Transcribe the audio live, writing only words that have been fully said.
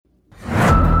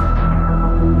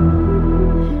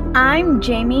I'm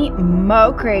Jamie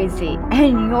Mo Crazy,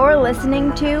 and you're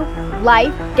listening to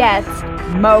Life Gets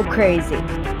Mo Crazy,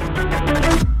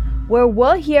 where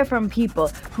we'll hear from people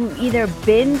who either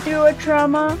been through a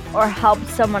trauma or helped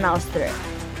someone else through.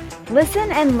 Listen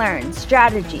and learn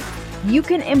strategies you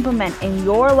can implement in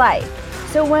your life,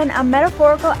 so when a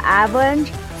metaphorical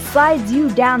avalanche slides you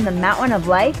down the mountain of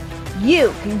life,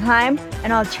 you can climb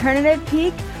an alternative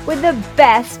peak with the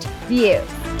best view.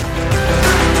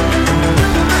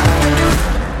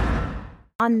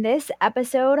 On this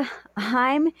episode,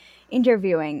 I'm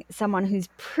interviewing someone who's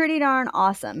pretty darn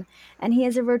awesome, and he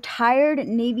is a retired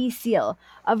Navy SEAL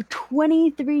of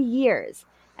 23 years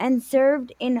and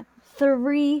served in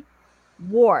 3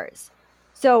 wars.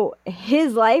 So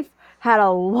his life had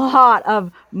a lot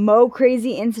of Mo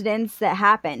Crazy incidents that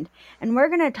happened, and we're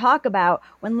going to talk about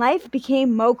when life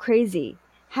became Mo Crazy.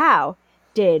 How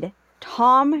did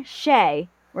Tom Shea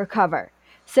recover?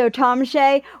 So Tom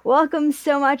Shea, welcome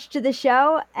so much to the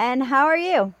show, and how are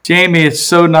you? Jamie, it's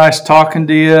so nice talking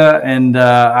to you, and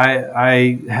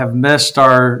I have missed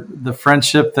the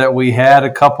friendship that we had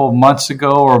a couple of months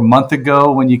ago or a month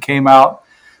ago when you came out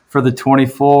for the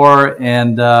 24,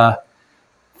 and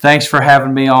thanks for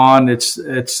having me on.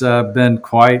 It's been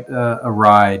quite a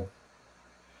ride.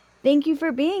 Thank you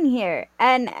for being here.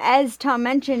 And as Tom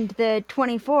mentioned, the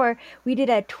 24, we did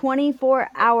a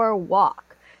 24-hour walk.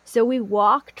 So we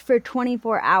walked for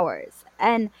 24 hours.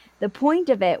 And the point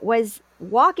of it was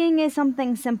walking is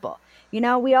something simple. You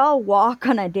know, we all walk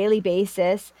on a daily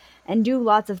basis and do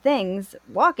lots of things.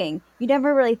 Walking, you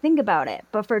never really think about it.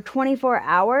 But for 24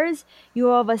 hours, you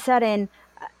all of a sudden,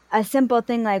 a simple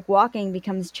thing like walking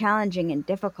becomes challenging and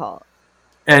difficult.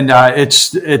 And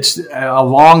it's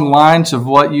along lines of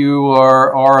what you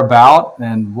are about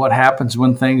and what happens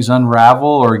when things unravel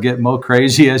or get Mo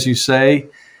Crazy, as you say.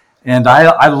 And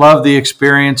I love the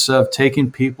experience of taking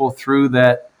people through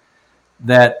that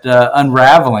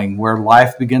unraveling where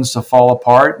life begins to fall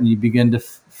apart and you begin to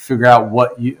figure out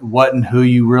what and who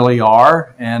you really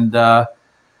are. And I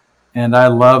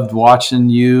loved watching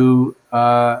you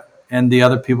and the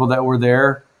other people that were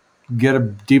there get a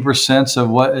deeper sense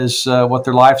of what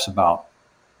their life's about.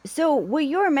 So what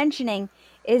you were mentioning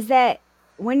is that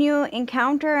when you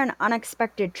encounter an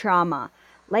unexpected trauma,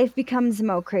 life becomes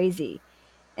Mo Crazy.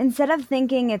 Instead of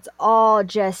thinking it's all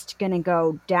just going to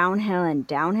go downhill and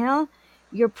downhill,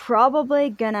 you're probably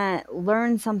going to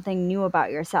learn something new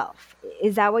about yourself.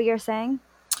 Is that what you're saying?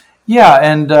 Yeah,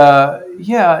 and I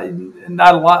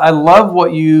love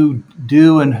what you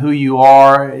do and who you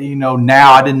are. You know,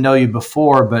 now I didn't know you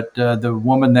before, but the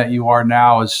woman that you are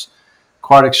now is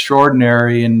quite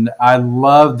extraordinary. And I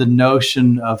love the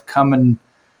notion of coming.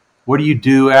 What do you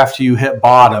do after you hit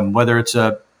bottom? Whether it's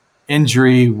a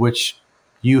injury, which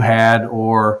you had,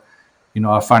 or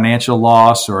a financial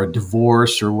loss, or a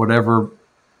divorce, or whatever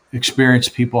experience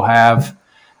people have.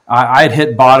 I'd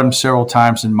hit bottom several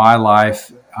times in my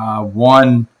life.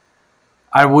 One,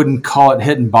 I wouldn't call it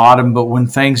hitting bottom, but when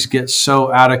things get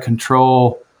so out of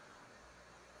control,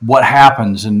 what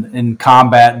happens in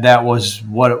combat? That was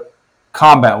what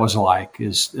combat was like.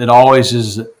 It always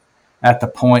is at the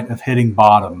point of hitting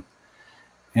bottom.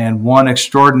 And one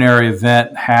extraordinary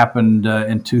event happened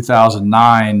in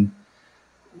 2009.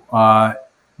 I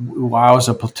was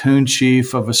a platoon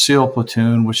chief of a SEAL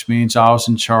platoon, which means I was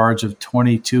in charge of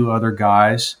 22 other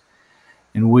guys.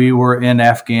 And we were in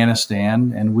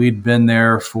Afghanistan, and we'd been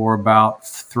there for about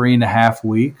 3.5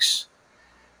 weeks.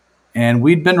 And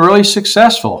we'd been really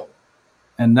successful.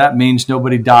 And that means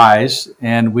nobody dies.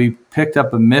 And we picked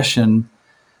up a mission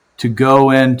to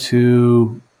go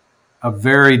into a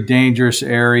very dangerous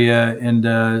area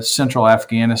into central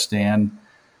Afghanistan.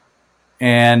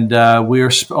 And we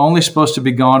were only supposed to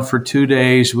be gone for 2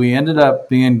 days. We ended up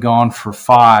being gone for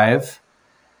 5.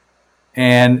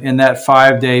 And in that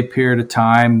 5-day period of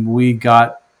time, we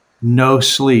got no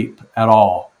sleep at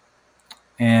all.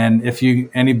 And if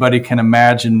anybody can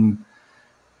imagine,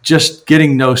 just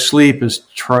getting no sleep is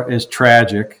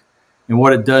tragic. And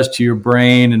what it does to your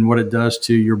brain and what it does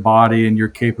to your body and your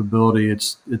capability,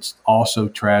 it's also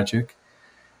tragic.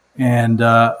 And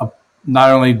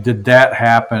not only did that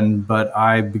happen, but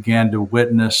I began to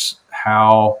witness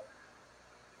how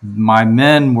my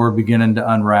men were beginning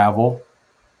to unravel.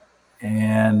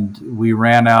 And we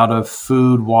ran out of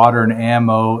food, water, and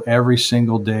ammo every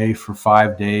single day for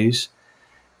 5 days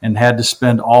and had to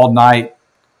spend all night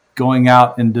going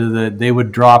out they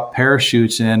would drop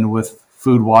parachutes in with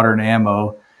food, water, and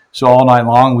ammo. So all night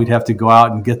long, we'd have to go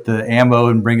out and get the ammo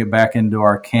and bring it back into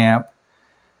our camp.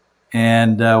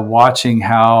 And watching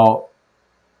how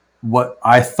what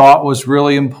I thought was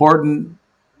really important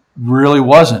really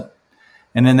wasn't.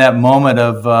 And in that moment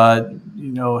of,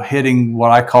 hitting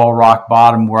what I call rock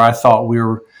bottom, where I thought we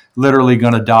were literally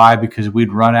going to die because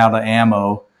we'd run out of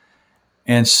ammo,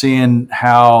 and seeing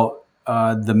how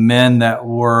the men that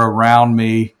were around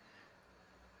me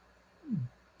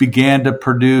began to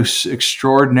produce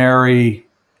extraordinary,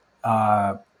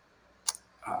 life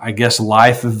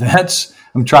events.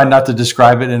 I'm trying not to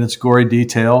describe it in its gory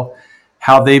detail.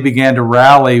 How they began to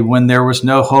rally when there was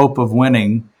no hope of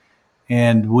winning.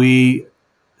 And we,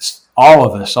 all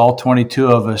of us, all 22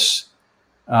 of us,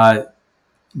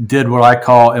 did what I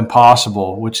call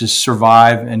impossible, which is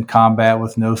survive in combat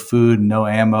with no food, no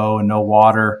ammo, and no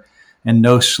water, and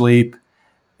no sleep.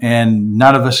 And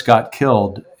none of us got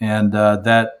killed. And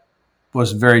that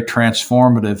was very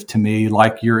transformative to me,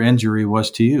 like your injury was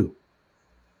to you.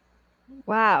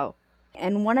 Wow.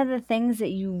 And one of the things that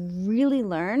you really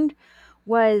learned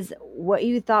was what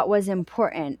you thought was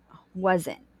important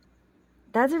wasn't.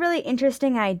 That's a really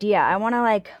interesting idea. I want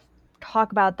to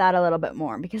talk about that a little bit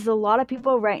more, because a lot of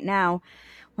people right now,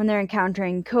 when they're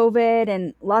encountering COVID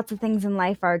and lots of things in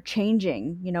life are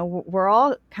changing, we're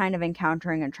all kind of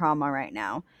encountering a trauma right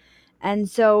now. And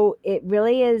so it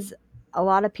really is, a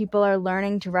lot of people are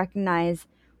learning to recognize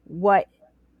what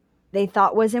they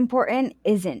thought was important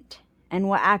isn't, and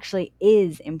what actually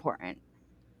is important.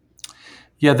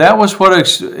 Yeah, that was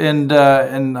and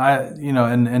I,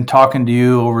 and talking to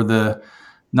you over the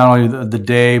not only the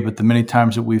day but the many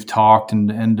times that we've talked,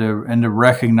 and to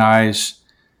recognize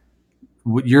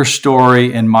your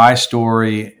story and my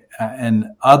story, and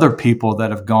other people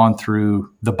that have gone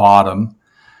through the bottom.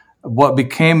 What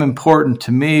became important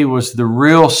to me was the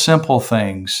real simple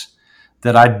things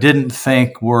that I didn't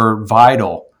think were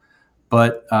vital,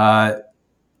 but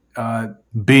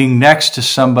being next to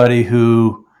somebody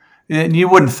who, and you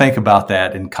wouldn't think about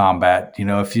that in combat.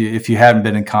 If you hadn't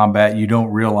been in combat, you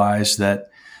don't realize that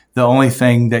the only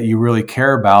thing that you really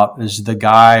care about is the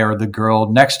guy or the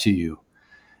girl next to you,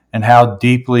 and how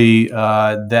deeply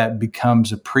that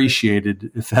becomes appreciated,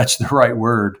 if that's the right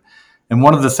word. And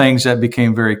one of the things that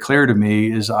became very clear to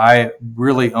me is I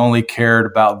really only cared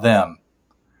about them,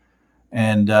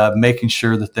 and making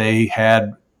sure that they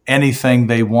had anything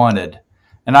they wanted.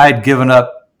 And I had given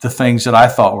up the things that I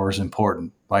thought were as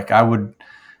important. Like I would,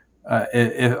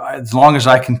 as long as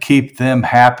I can keep them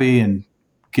happy and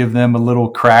give them a little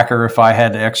cracker if I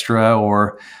had extra,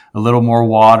 or a little more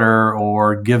water,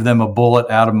 or give them a bullet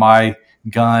out of my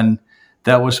gun,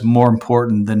 that was more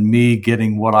important than me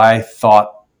getting what I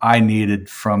thought I needed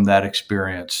from that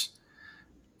experience.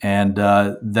 And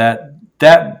that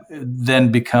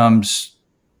then becomes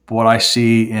what I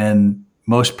see in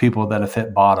most people that have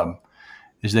hit bottom,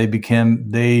 is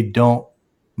they don't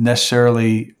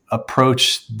necessarily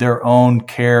approach their own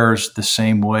cares the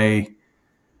same way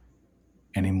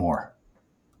anymore.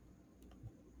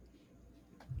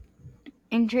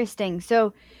 Interesting.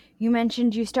 So you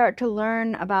mentioned you start to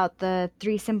learn about the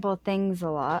three simple things a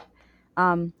lot,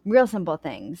 real simple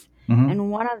things. Mm-hmm.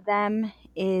 And one of them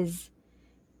is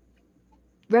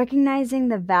recognizing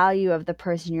the value of the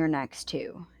person you're next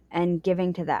to and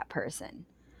giving to that person.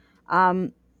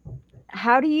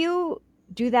 How do you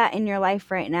do that in your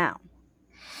life right now?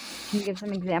 Can you give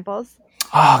some examples?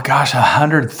 Oh gosh,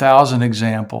 100,000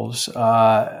 examples.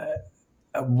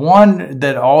 One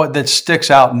that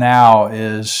sticks out now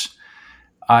is,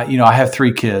 I have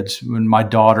three kids. When my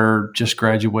daughter just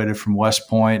graduated from West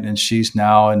Point, and she's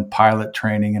now in pilot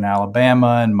training in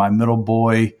Alabama, and my middle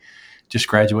boy just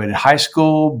graduated high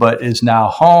school, but is now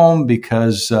home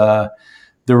because the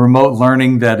remote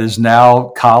learning that is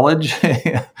now college.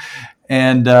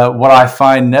 And what I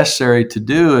find necessary to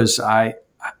do is if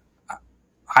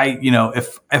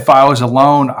I was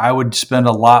alone, I would spend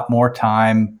a lot more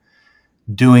time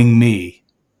doing me,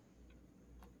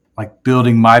 like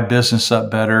building my business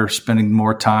up better, spending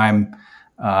more time,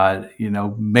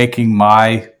 making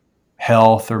my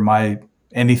health or my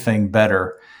anything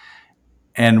better.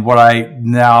 And what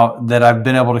now that I've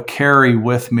been able to carry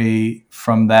with me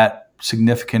from that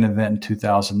significant event in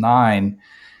 2009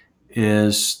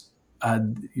 is,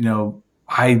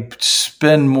 I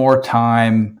spend more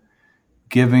time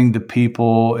giving the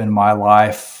people in my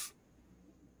life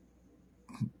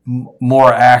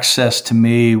more access to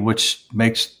me, which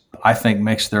I think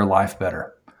makes their life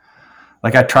better.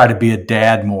 Like I try to be a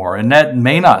dad more, and that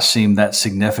may not seem that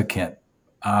significant,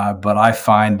 but I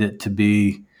find it to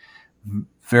be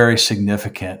very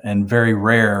significant and very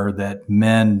rare that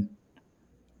men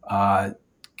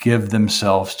give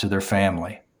themselves to their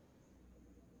family,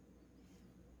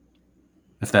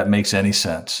 if that makes any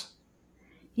sense.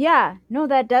 Yeah, no,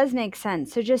 that does make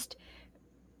sense. So just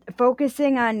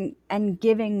focusing on and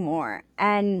giving more.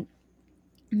 And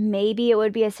maybe it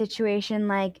would be a situation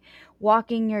like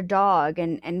walking your dog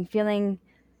and feeling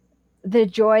the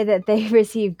joy that they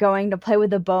receive going to play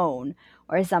with a bone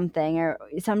or something, or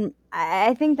some.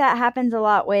 I think that happens a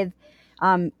lot with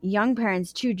young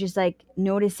parents too, just like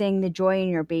noticing the joy in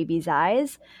your baby's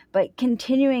eyes, but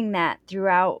continuing that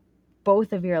throughout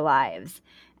both of your lives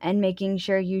and making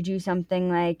sure you do something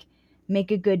like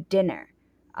make a good dinner,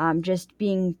 just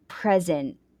being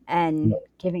present and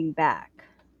giving back.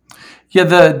 Yeah,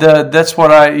 the that's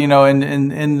what I, in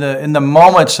the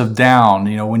moments of down,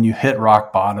 when you hit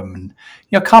rock bottom,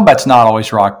 and combat's not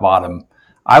always rock bottom.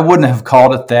 I wouldn't have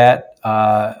called it that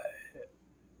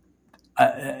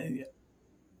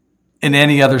in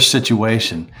any other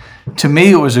situation. To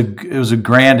me, it was a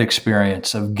grand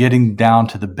experience of getting down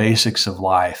to the basics of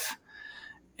life,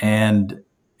 and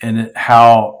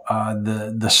how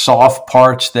the soft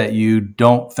parts that you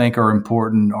don't think are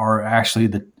important are actually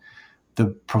the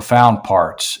profound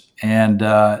parts, and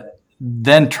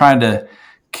then trying to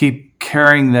keep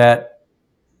carrying that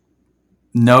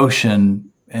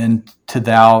notion into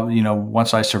thou.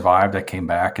 Once I survived, I came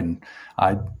back and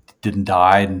I didn't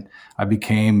die, and I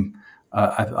became,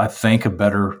 I think, a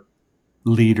better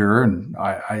leader, and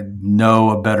I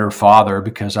know a better father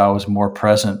because I was more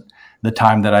present the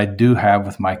time that I do have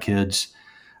with my kids.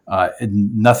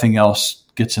 And nothing else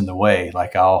gets in the way.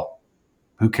 Like,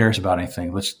 who cares about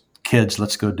anything? Let's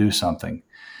go do something.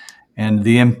 And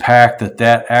the impact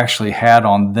that actually had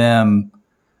on them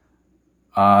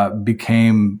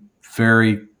became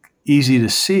very easy to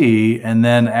see. And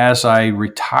then as I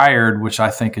retired, which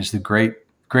I think is the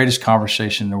greatest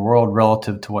conversation in the world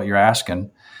relative to what you're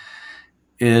asking,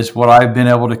 is what I've been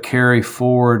able to carry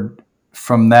forward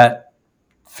from that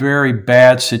very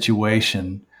bad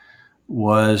situation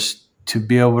was to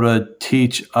be able to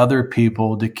teach other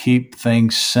people to keep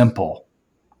things simple,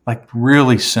 like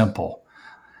really simple.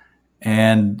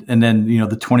 And then,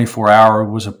 the 24-hour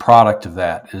was a product of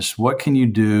that. Is what can you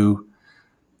do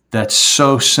that's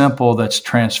so simple, that's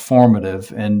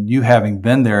transformative? And you having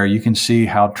been there, you can see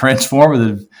how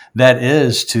transformative that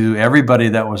is to everybody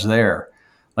that was there.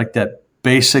 Like, that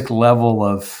basic level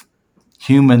of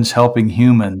humans helping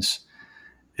humans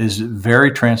is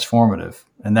very transformative.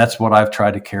 And that's what I've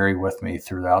tried to carry with me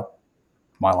throughout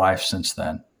my life since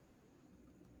then.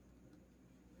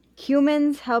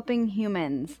 Humans helping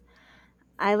humans.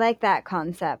 I like that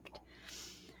concept.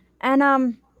 And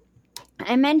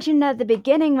I mentioned at the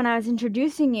beginning when I was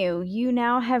introducing you, you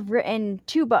now have written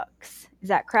 2 books. Is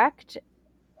that correct?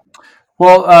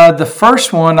 Well, the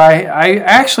first one I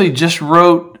actually just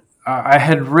wrote. I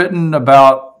had written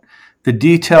about the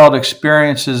detailed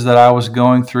experiences that I was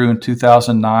going through in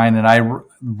 2009, and I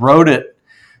wrote it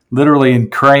literally in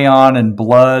crayon and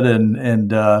blood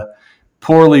and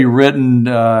poorly written,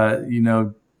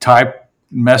 type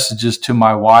messages to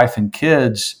my wife and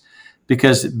kids,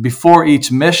 because before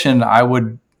each mission, I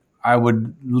would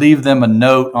leave them a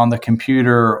note on the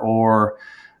computer or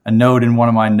a note in one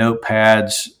of my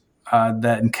notepads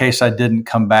that in case I didn't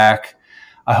come back,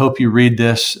 I hope you read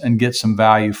this and get some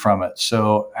value from it.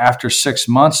 So after 6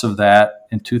 months of that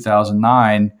in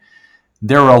 2009,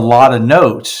 there were a lot of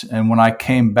notes. And when I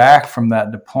came back from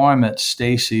that deployment,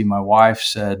 Stacy, my wife,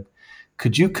 said,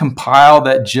 could you compile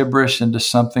that gibberish into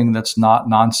something that's not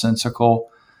nonsensical?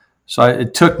 So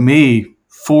it took me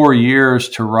 4 years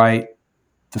to write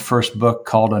the first book,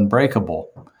 called Unbreakable.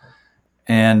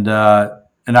 And I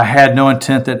had no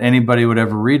intent that anybody would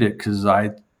ever read it, because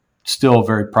I still a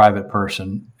very private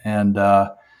person. And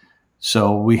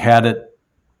so we had it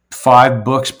 5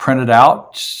 books printed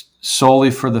out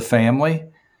solely for the family.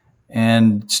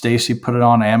 And Stacy put it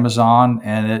on Amazon,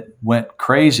 and it went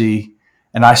crazy.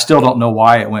 And I still don't know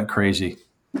why it went crazy,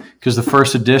 because the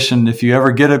first edition, if you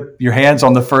ever get your hands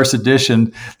on the first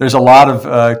edition, there's a lot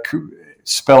of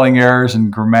spelling errors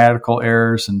and grammatical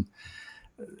errors. So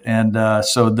in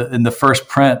the first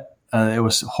print, it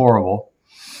was horrible.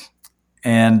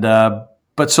 And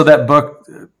but so that book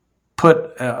put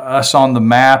us on the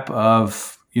map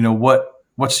of,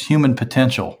 what's human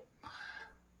potential?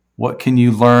 What can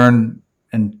you learn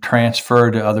and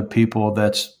transfer to other people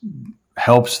that's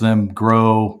helps them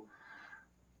grow?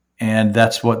 And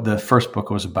that's what the first book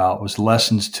was about, was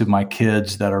lessons to my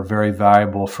kids that are very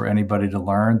valuable for anybody to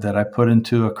learn, that I put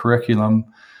into a curriculum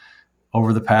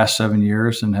over the past 7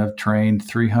 years and have trained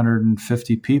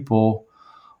 350 people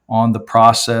on the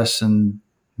process and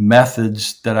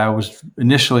methods that I was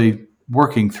initially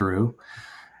working through.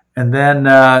 And then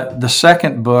the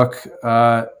second book,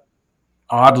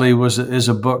 oddly, is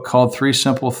a book called 3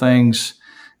 Simple Things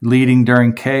Leading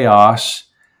During Chaos.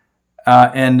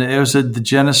 And it was the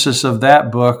genesis of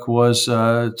that book was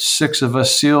six of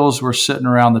us SEALs were sitting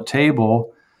around the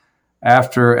table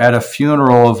after at a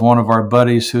funeral of one of our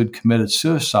buddies who had committed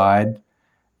suicide.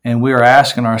 And we were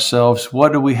asking ourselves,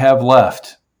 what do we have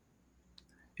left?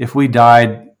 If we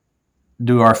died,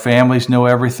 do our families know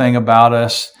everything about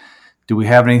us? Do we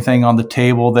have anything on the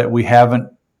table that we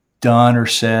haven't done or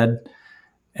said?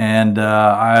 And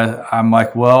I'm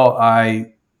like, well,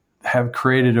 I have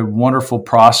created a wonderful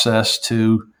process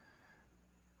to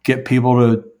get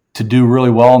people to do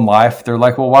really well in life. They're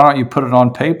like, well, why don't you put it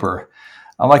on paper?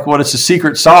 I'm like, well, it's a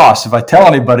secret sauce. If I tell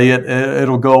anybody,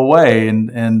 it'll go away.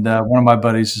 And one of my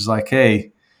buddies is like,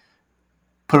 hey,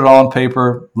 put it all on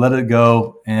paper, let it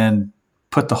go, and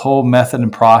put the whole method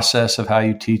and process of how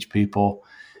you teach people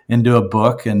into a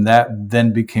book. And that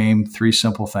then became Three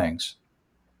Simple Things.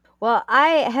 Well,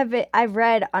 I've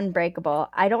read Unbreakable.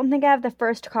 I don't think I have the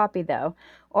first copy though,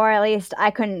 or at least I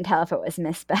couldn't tell if it was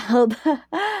misspelled.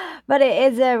 But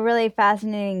it is a really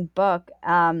fascinating book.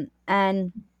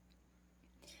 And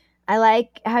I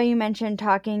like how you mentioned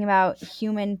talking about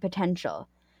human potential,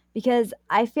 because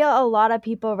I feel a lot of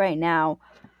people right now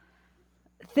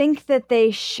think that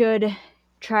they should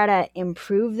try to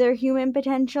improve their human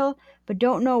potential, but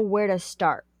don't know where to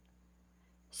start.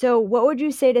 So, what would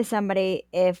you say to somebody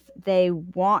if they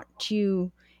want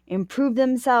to improve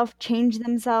themselves, change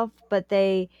themselves, but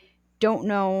they don't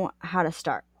know how to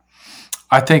start?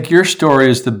 I think your story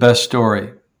is the best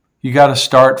story. You got to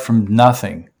start from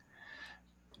nothing.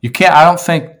 I don't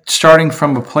think starting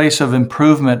from a place of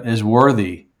improvement is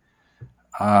worthy.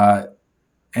 And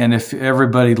if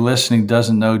everybody listening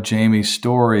doesn't know Jamie's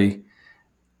story,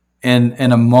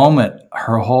 in a moment,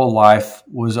 her whole life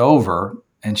was over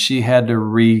and she had to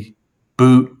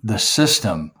reboot the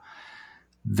system.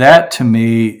 That to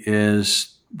me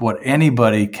is what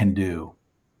anybody can do.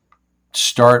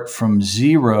 Start from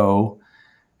zero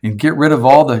and get rid of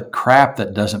all the crap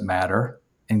that doesn't matter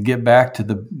and get back to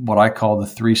what I call the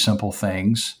three simple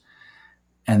things,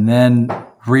 and then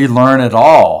relearn it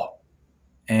all.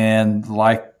 And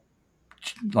like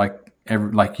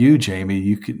you, Jamie,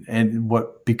 you can, and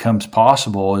what becomes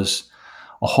possible is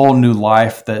a whole new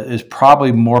life that is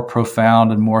probably more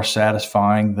profound and more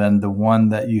satisfying than the one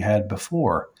that you had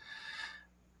before.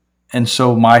 And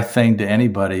so my thing to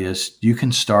anybody is you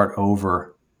can start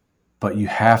over, but you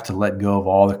have to let go of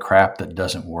all the crap that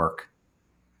doesn't work.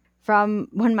 From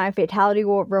when my fatality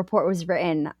report was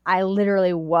written, I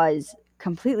literally was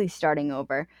completely starting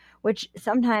over, which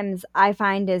sometimes I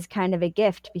find is kind of a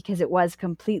gift because it was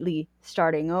completely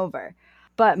starting over.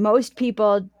 But most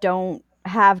people don't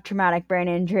have traumatic brain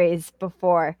injuries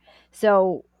before.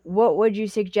 So what would you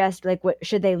suggest? Like, what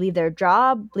should they leave their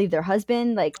job, leave their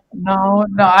husband? Like, No,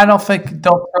 I don't think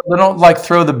they don't like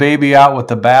throw the baby out with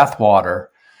the bathwater,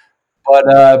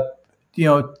 but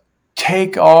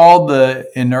take all the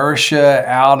inertia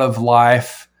out of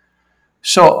life.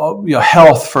 So,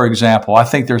 health, for example, I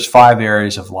think there's 5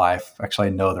 areas of life. Actually,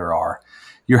 I know there are.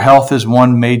 Your health is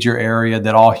one major area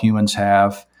that all humans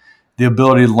have. The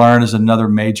ability to learn is another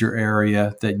major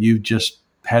area that you just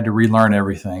had to relearn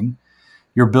everything.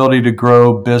 Your ability to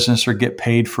grow business or get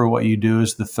paid for what you do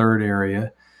is the third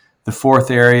area. The fourth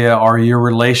area are your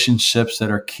relationships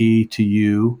that are key to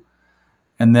you.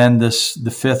 And then the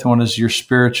fifth one is your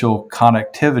spiritual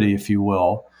connectivity, if you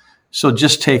will. So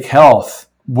just take health.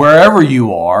 Wherever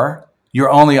you are,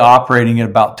 you're only operating at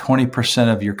about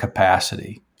 20% of your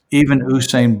capacity. Even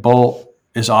Usain Bolt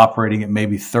is operating at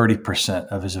maybe 30%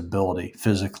 of his ability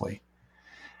physically.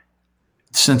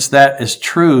 Since that is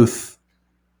truth,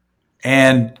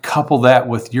 and couple that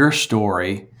with your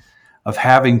story of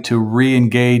having to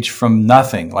re-engage from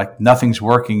nothing, like nothing's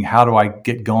working, how do I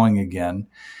get going again?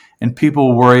 And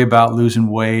people worry about losing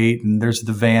weight, and there's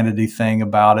the vanity thing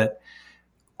about it.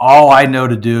 All I know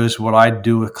to do is what I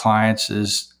do with clients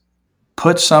is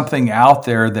put something out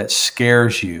there that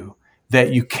scares you,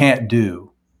 that you can't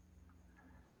do,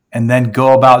 and then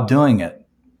go about doing it.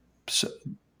 So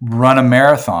run a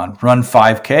marathon, run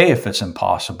 5K if it's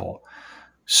impossible.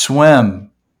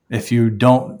 Swim if you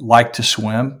don't like to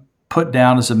swim. Put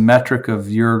down as a metric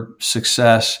of your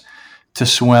success to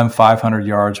swim 500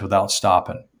 yards without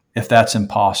stopping, if that's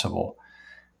impossible.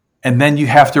 And then you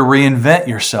have to reinvent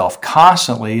yourself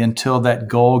constantly until that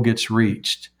goal gets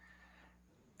reached.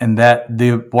 And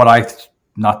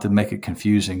not to make it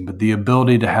confusing, but the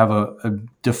ability to have a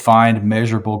defined,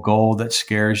 measurable goal that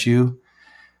scares you,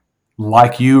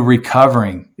 like you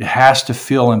recovering, it has to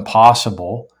feel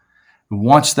impossible.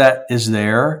 Once that is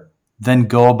there, then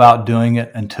go about doing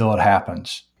it until it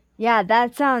happens. Yeah,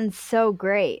 that sounds so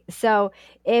great. So,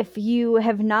 if you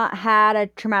have not had a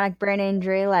traumatic brain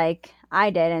injury like I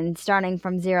did and starting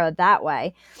from zero that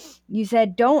way, you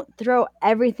said don't throw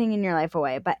everything in your life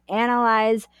away, but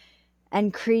analyze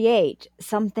and create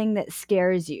something that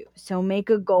scares you. So, make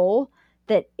a goal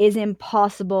that is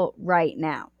impossible right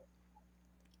now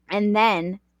and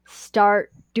then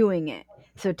start doing it.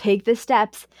 So, take the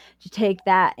steps to take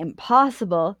that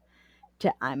impossible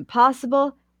to I'm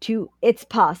possible to it's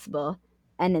possible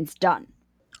and it's done.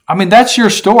 I mean, that's your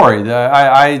story.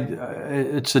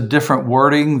 It's a different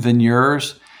wording than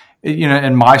yours.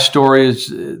 And my story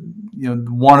is,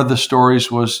 one of the stories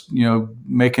was,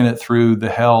 making it through the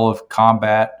hell of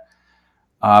combat.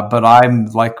 But I'm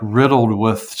like riddled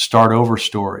with start over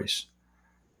stories.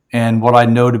 And what I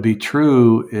know to be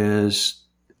true is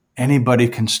anybody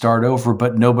can start over,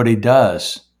 but nobody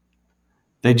does.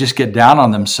 They just get down on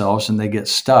themselves and they get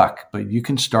stuck. But you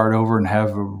can start over and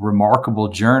have a remarkable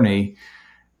journey.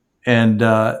 And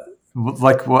I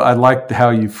liked how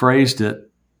you phrased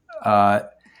it.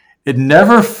 It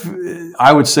never.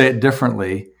 I would say it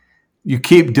differently. You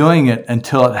keep doing it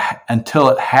until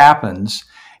it happens,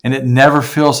 and it never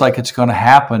feels like it's going to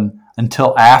happen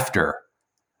until after.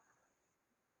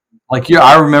 Like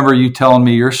I remember you telling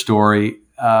me your story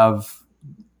of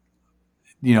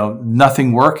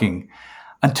nothing working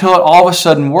until it all of a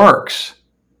sudden works.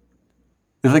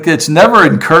 Like it's never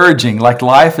encouraging. Like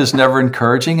life is never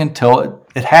encouraging until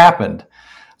it happened.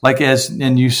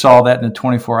 And you saw that in a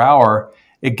 24-hour,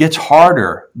 it gets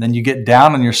harder. Then you get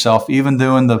down on yourself, even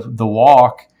doing the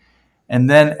walk. And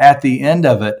then at the end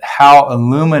of it, how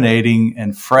illuminating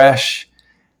and fresh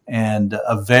and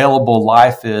available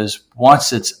life is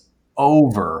once it's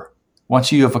over,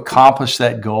 once you have accomplished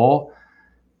that goal.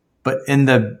 But in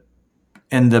the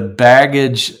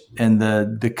baggage and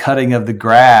the cutting of the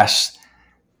grass,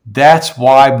 that's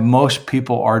why most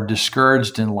people are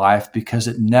discouraged in life, because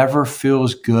it never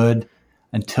feels good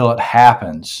until it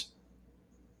happens.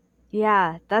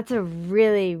 Yeah, that's a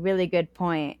really, really good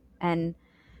point. And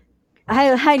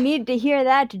I need to hear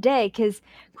that today because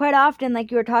quite often, like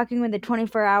you were talking with the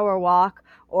 24-hour walk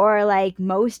or like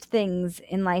most things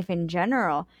in life in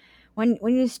general, when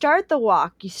you start the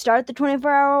walk, you start the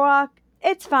 24-hour walk,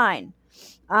 it's fine.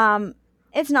 Um,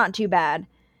 it's not too bad.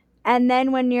 And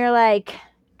then when you're like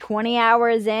 20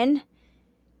 hours in,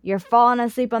 you're falling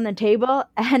asleep on the table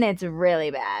and it's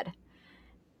really bad.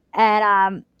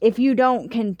 And if you don't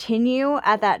continue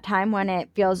at that time when it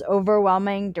feels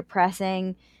overwhelming,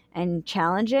 depressing, and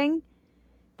challenging,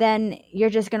 then you're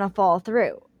just going to fall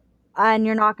through and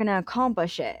you're not going to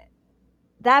accomplish it.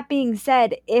 That being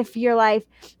said, if your life,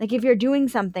 like if you're doing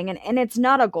something and it's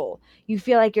not a goal, you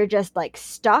feel like you're just like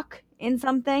stuck in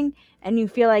something and you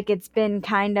feel like it's been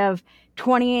kind of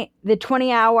 20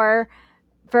 hour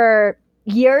for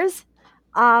years,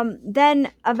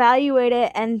 then evaluate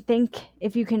it and think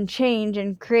if you can change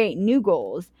and create new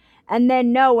goals. And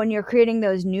then know when you're creating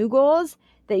those new goals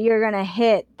that you're going to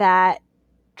hit that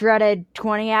dreaded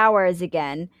 20 hours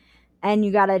again. And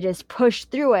you got to just push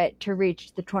through it to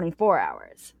reach the 24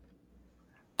 hours.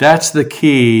 That's the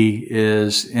key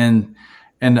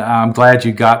and I'm glad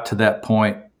you got to that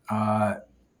point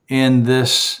in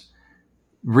this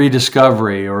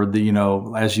rediscovery, or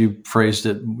as you phrased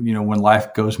it, when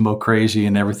life goes mo crazy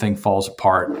and everything falls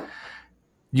apart.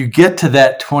 You get to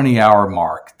that 20-hour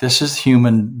mark. This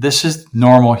is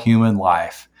normal human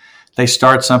life. They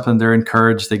start something, they're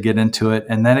encouraged, they get into it,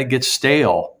 and then it gets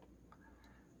stale.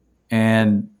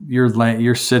 And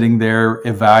you're sitting there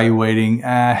evaluating,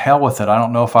 hell with it. I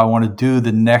don't know if I want to do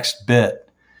the next bit.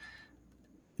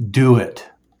 Do it.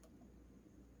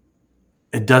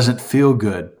 It doesn't feel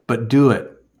good, but do it.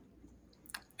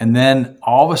 And then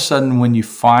all of a sudden, when you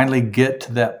finally get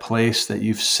to that place that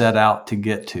you've set out to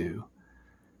get to,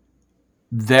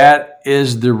 that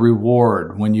is the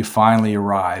reward when you finally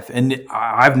arrive. And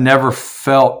I've never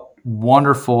felt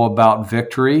wonderful about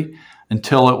victory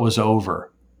until it was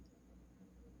over.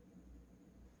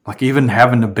 Like even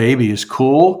having a baby is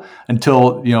cool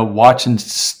until, watching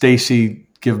Stacy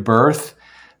give birth,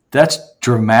 that's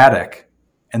dramatic.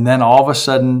 And then all of a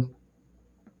sudden,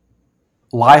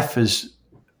 life is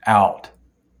out.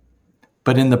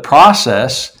 But in the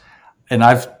process, and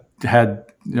I've had,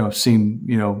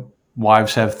 seen,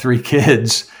 wives have 3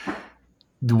 kids.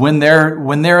 When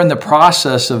they're in the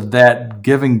process of that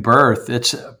giving birth,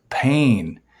 it's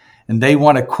pain. And they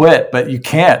want to quit, but you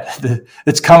can't.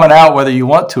 It's coming out whether you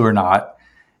want to or not.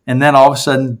 And then all of a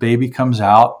sudden, baby comes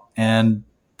out, and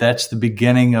that's the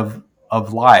beginning of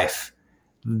life.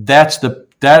 That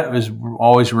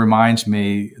always reminds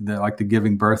me that, like the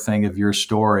giving birth thing of your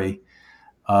story.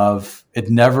 of it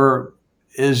never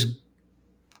is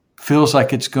feels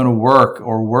like it's going to work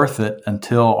or worth it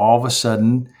until all of a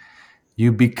sudden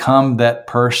you become that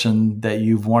person that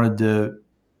you've wanted to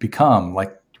become.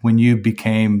 Like when you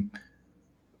became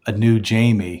a new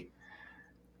Jamie,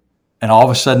 and all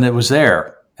of a sudden it was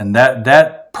there. And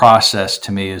that process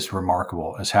to me is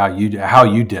remarkable, is how you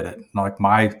did it. Like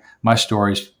my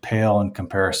story's pale in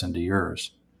comparison to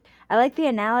yours. I like the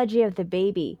analogy of the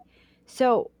baby.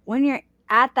 So when you're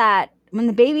at that, when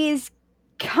the baby is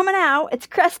coming out, it's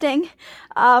cresting,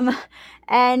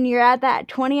 and you're at that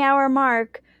 20-hour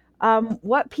mark,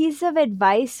 what piece of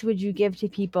advice would you give to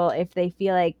people if they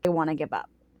feel like they want to give up?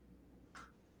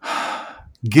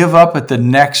 Give up at the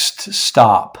next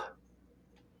stop.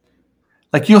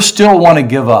 Like you'll still want to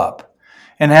give up.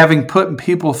 And having put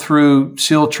people through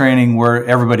SEAL training where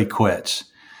everybody quits,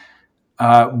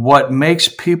 what makes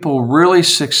people really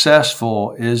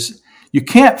successful is you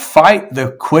can't fight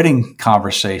the quitting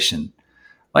conversation.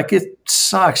 Like it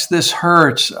sucks, this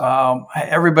hurts,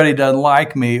 everybody doesn't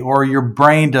like me, or your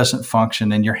brain doesn't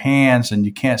function and your hands and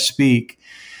you can't speak.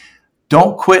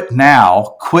 Don't quit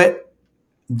now, quit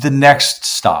the next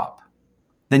stop.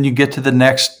 Then you get to the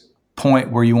next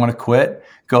point where you want to quit.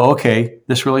 Go, okay,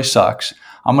 this really sucks.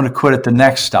 I'm going to quit at the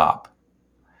next stop.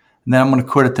 And then I'm going to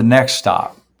quit at the next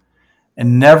stop.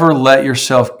 And never let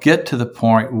yourself get to the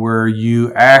point where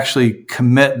you actually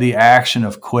commit the action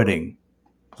of quitting.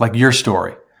 Like your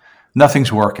story.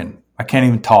 Nothing's working. I can't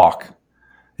even talk.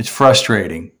 It's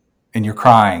frustrating. And you're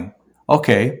crying.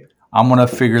 Okay, I'm going to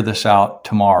figure this out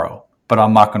tomorrow. But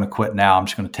I'm not going to quit now. I'm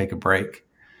just going to take a break.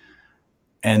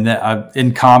 And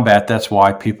in combat, that's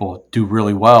why people do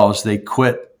really well, is they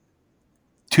quit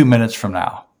 2 minutes from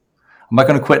now. I'm not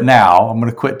going to quit now. I'm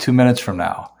going to quit 2 minutes from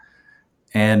now.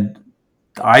 And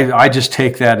I just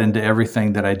take that into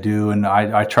everything that I do. And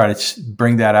I try to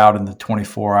bring that out in the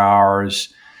 24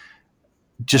 hours.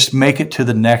 Just make it to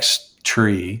the next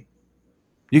tree.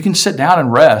 You can sit down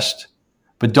and rest,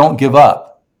 but don't give up.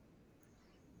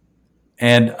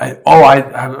 And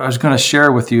I was going to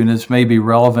share with you, and this may be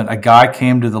relevant. A guy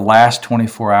came to the last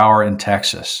 24 hour in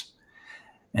Texas,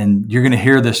 and you're going to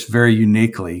hear this very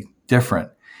uniquely different.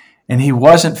 And he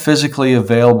wasn't physically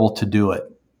available to do it,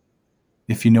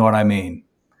 if you know what I mean.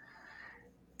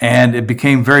 And it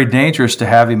became very dangerous to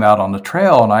have him out on the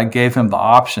trail. And I gave him the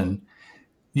option.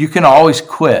 You can always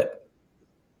quit,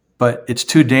 but it's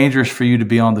too dangerous for you to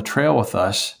be on the trail with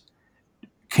us.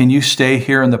 Can you stay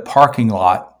here in the parking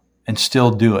lot and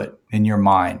still do it in your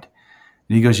mind?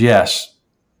 And he goes, yes.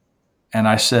 And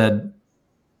I said,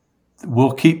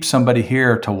 we'll keep somebody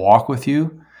here to walk with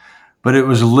you. But it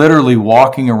was literally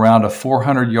walking around a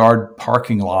 400-yard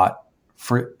parking lot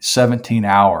for 17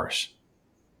 hours.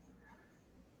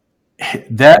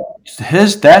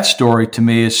 That story to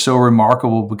me is so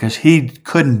remarkable because he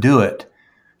couldn't do it.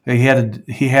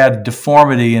 He had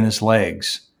deformity in his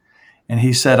legs. And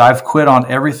he said, I've quit on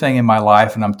everything in my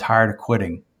life and I'm tired of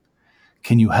quitting.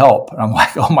 Can you help? And I'm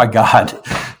like, oh my God,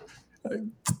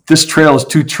 this trail is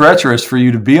too treacherous for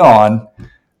you to be on,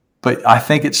 but I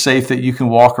think it's safe that you can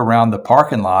walk around the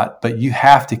parking lot, but you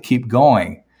have to keep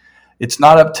going. It's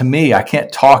not up to me. I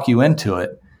can't talk you into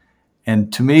it.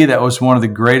 And to me, that was one of the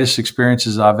greatest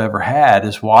experiences I've ever had,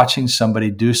 is watching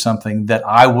somebody do something that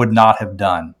I would not have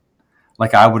done.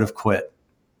 Like I would have quit.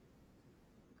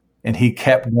 And he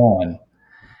kept going.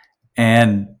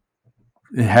 And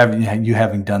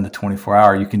having done the 24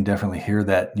 hour, you can definitely hear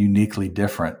that uniquely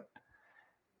different.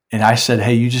 And I said,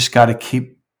 hey, you just got to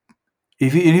keep,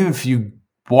 even if you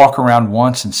walk around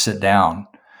once and sit down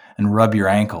and rub your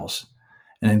ankles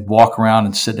and then walk around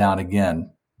and sit down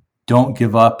again, don't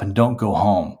give up and don't go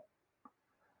home.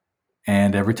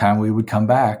 And every time we would come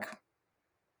back,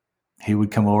 he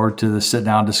would come over to the sit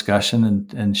down discussion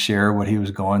and share what he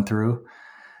was going through.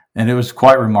 And it was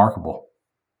quite remarkable.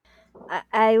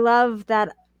 I love that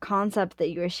concept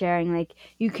that you were sharing. Like,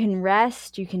 you can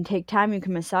rest, you can take time, you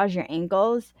can massage your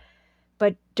ankles,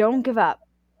 but don't give up.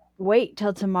 Wait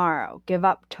till tomorrow. Give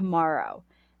up tomorrow.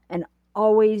 And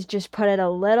always just put it a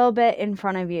little bit in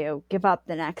front of you. Give up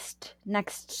the next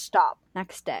stop,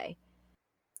 next day.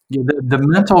 Yeah, the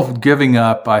mental giving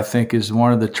up, I think, is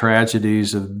one of the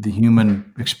tragedies of the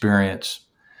human experience.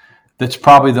 That's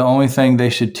probably the only thing they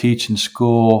should teach in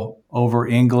school over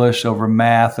English, over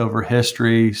math, over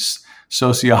history,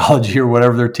 sociology, or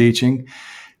whatever they're teaching.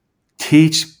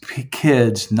 Teach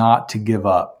kids not to give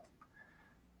up.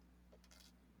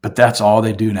 But that's all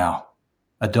they do now.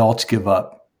 Adults give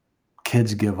up.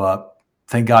 Kids give up.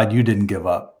 Thank God you didn't give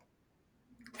up.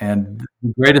 And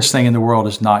the greatest thing in the world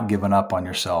is not giving up on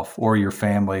yourself or your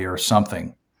family or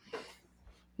something.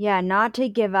 Yeah, not to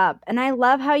give up. And I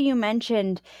love how you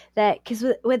mentioned that because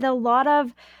with a lot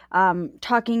of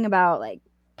talking about like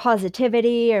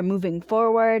positivity or moving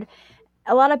forward,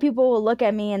 a lot of people will look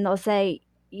at me and they'll say,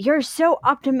 "You're so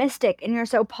optimistic and you're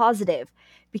so positive,"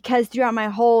 because throughout my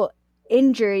whole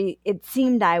injury, it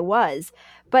seemed I was.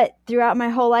 But throughout my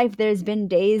whole life, there's been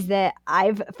days that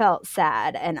I've felt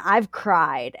sad and I've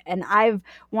cried and I've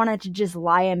wanted to just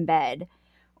lie in bed.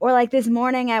 Or like this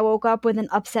morning, I woke up with an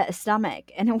upset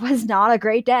stomach and it was not a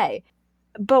great day.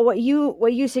 But what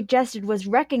you suggested was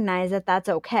recognize that that's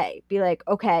okay. Be like,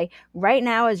 okay, right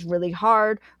now is really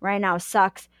hard. Right now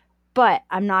sucks, but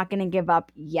I'm not going to give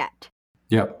up yet.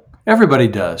 Yep. Everybody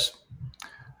does.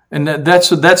 And that's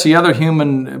the other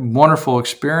human wonderful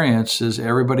experience is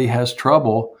everybody has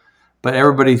trouble, but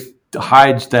everybody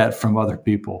hides that from other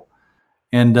people.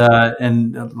 And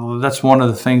that's one of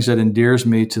the things that endears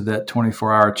me to that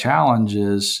 24-hour challenge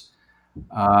is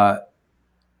uh,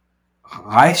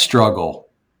 I struggle,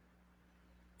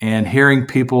 and hearing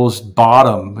people's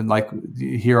bottom, and like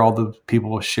you hear all the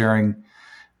people sharing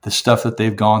the stuff that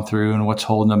they've gone through and what's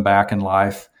holding them back in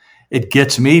life, it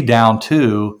gets me down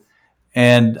too.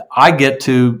 And I get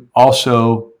to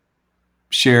also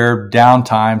share down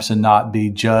times and not be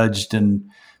judged, and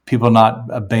people not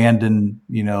abandon,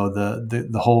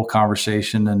 the whole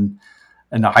conversation.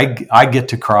 And I get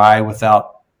to cry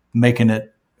without making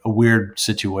it a weird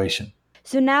situation.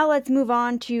 So now let's move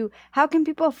on to how can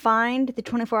people find the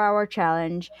 24-hour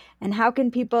challenge and how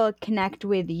can people connect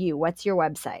with you? What's your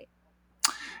website?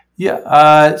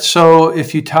 Yeah. So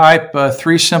if you type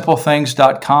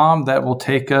 3simplethings.com, that will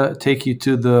take you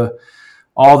to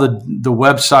all the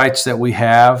websites that we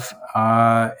have.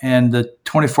 And the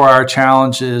 24-hour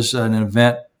challenge is an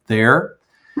event there.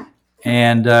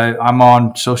 And I'm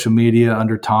on social media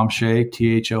under Tom Shea,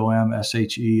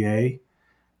 THOMSHEA.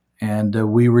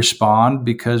 And we respond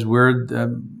because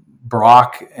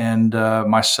Brock and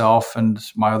myself and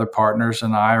my other partners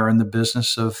and I are in the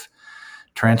business of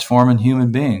transforming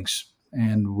human beings.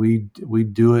 And we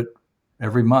do it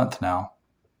every month now.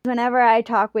 Whenever I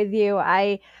talk with you,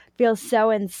 I feel so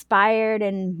inspired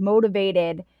and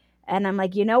motivated. And I'm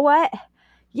like, you know what?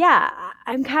 Yeah,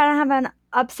 I'm kind of having an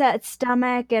upset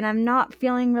stomach and I'm not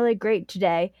feeling really great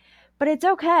today. But it's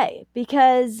okay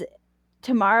because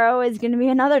tomorrow is going to be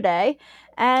another day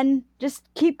and just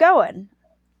keep going.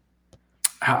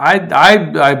 I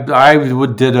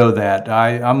would ditto that.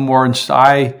 I'm more.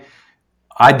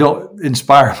 I don't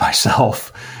inspire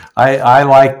myself. I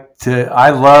like to. I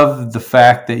love the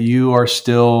fact that you are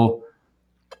still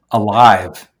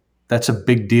alive. That's a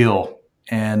big deal,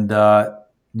 and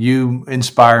you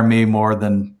inspire me more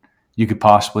than you could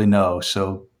possibly know.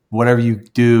 So whatever you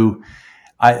do,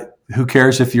 who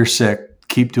cares if you're sick?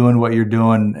 Keep doing what you're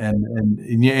doing,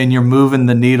 and you're moving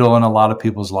the needle in a lot of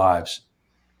people's lives.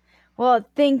 Well,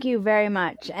 thank you very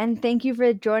much. And thank you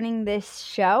for joining this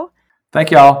show.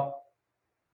 Thank y'all.